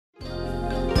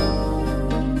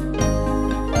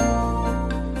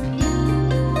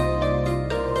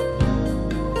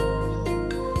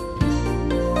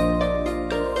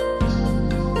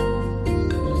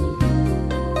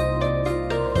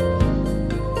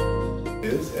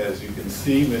you can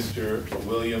see Mr.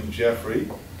 William Jeffrey.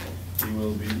 He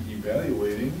will be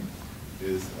evaluating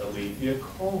is Alithea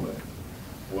Coleman.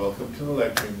 Welcome to the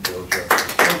lecture, Bill Jeffrey.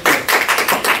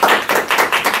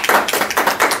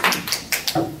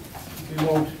 We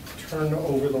won't turn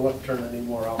over the lectern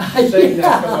anymore. I'll say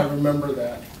that because I remember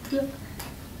that.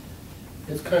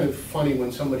 It's kind of funny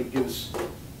when somebody gives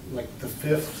like the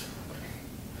fifth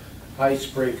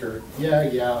icebreaker.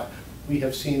 Yeah, we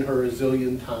have seen her a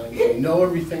zillion times. We know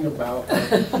everything about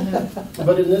her.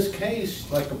 But in this case,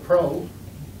 like a pro,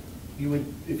 you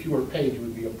would, if you were paid, you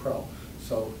would be a pro.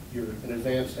 So you're an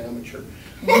advanced amateur.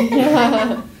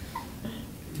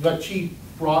 But she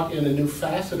brought in a new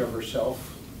facet of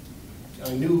herself.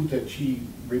 I knew that she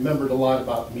remembered a lot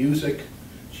about music.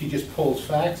 She just pulls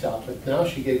facts out, but now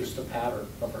she gave us the pattern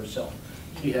of herself.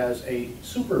 She has a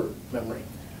super memory.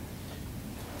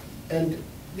 And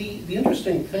the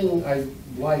interesting thing I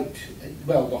liked,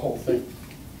 well, the whole thing,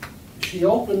 she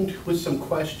opened with some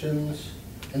questions,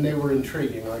 and they were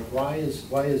intriguing, like why is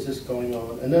this going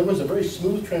on? And then it was a very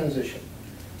smooth transition.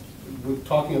 We're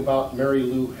talking about Mary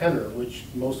Lou Henner, which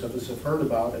most of us have heard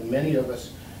about, and many of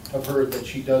us have heard that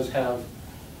she does have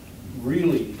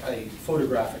really a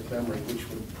photographic memory, which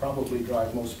would probably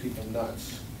drive most people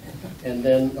nuts. And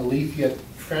then Alithea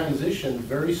transitioned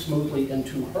very smoothly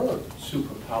into her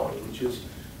superpower, which is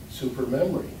super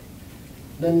memory.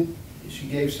 Then she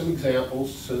gave some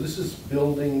examples. So this is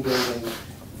building,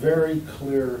 very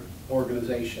clear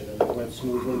organization, and it went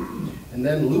smoothly. And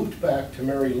then looped back to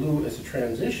Mary Lou as a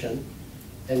transition,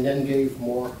 and then gave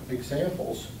more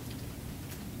examples.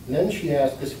 And then she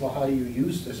asked us, well, how do you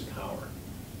use this power?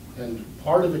 And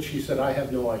part of it, she said, I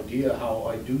have no idea how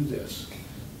I do this.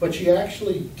 But she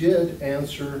actually did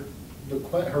answer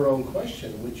her own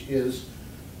question, which is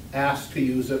ask to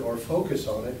use it or focus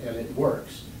on it, and it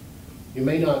works. You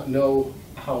may not know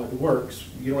how it works.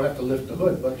 You don't have to lift the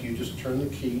hood, but you just turn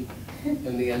the key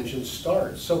and the engine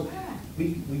starts. So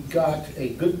we got a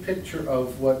good picture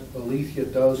of what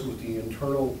Alithea does with the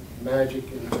internal magic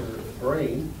in her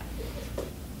brain.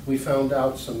 We found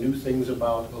out some new things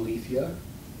about Alithea,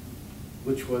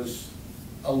 which was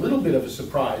a little bit of a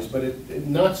surprise, but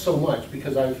not so much,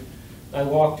 because I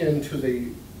walked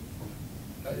into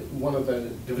one of the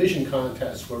division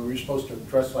contests where we were supposed to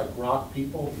dress like rock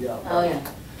people. Yeah. Oh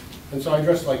yeah. And so I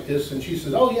dressed like this, and she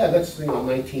says, "Oh yeah, that's the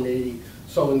 1980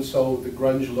 so and so, the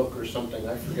grunge look or something.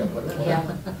 I forget what it was."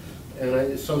 Yeah. And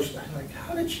I'm like,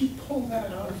 how did she pull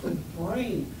that out of her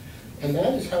brain? And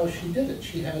that is how she did it.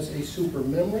 She has a super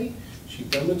memory. She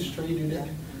demonstrated it.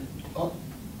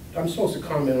 I'm supposed to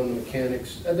comment on the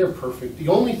mechanics. They're perfect. The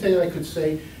only thing I could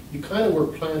say, you kind of were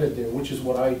planted there, which is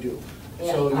what I do.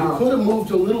 Yeah. So you could have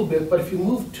moved a little bit, but if you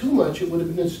moved too much, it would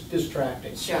have been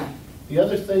distracting. Sure. The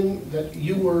other thing, that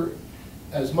you were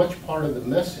as much part of the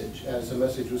message as the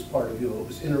message was part of you. It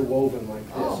was interwoven like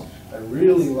this. Oh. I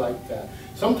really like that.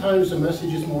 Sometimes the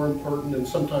message is more important, and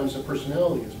sometimes the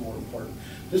personality is more important.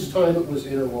 This time it was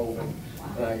interwoven.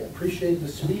 And I appreciate the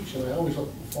speech, and I always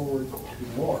look forward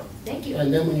to more. Thank you.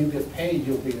 And then when you get paid,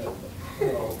 you'll be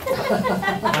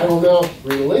I will now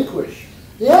relinquish.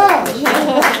 Yeah.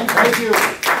 Thank you.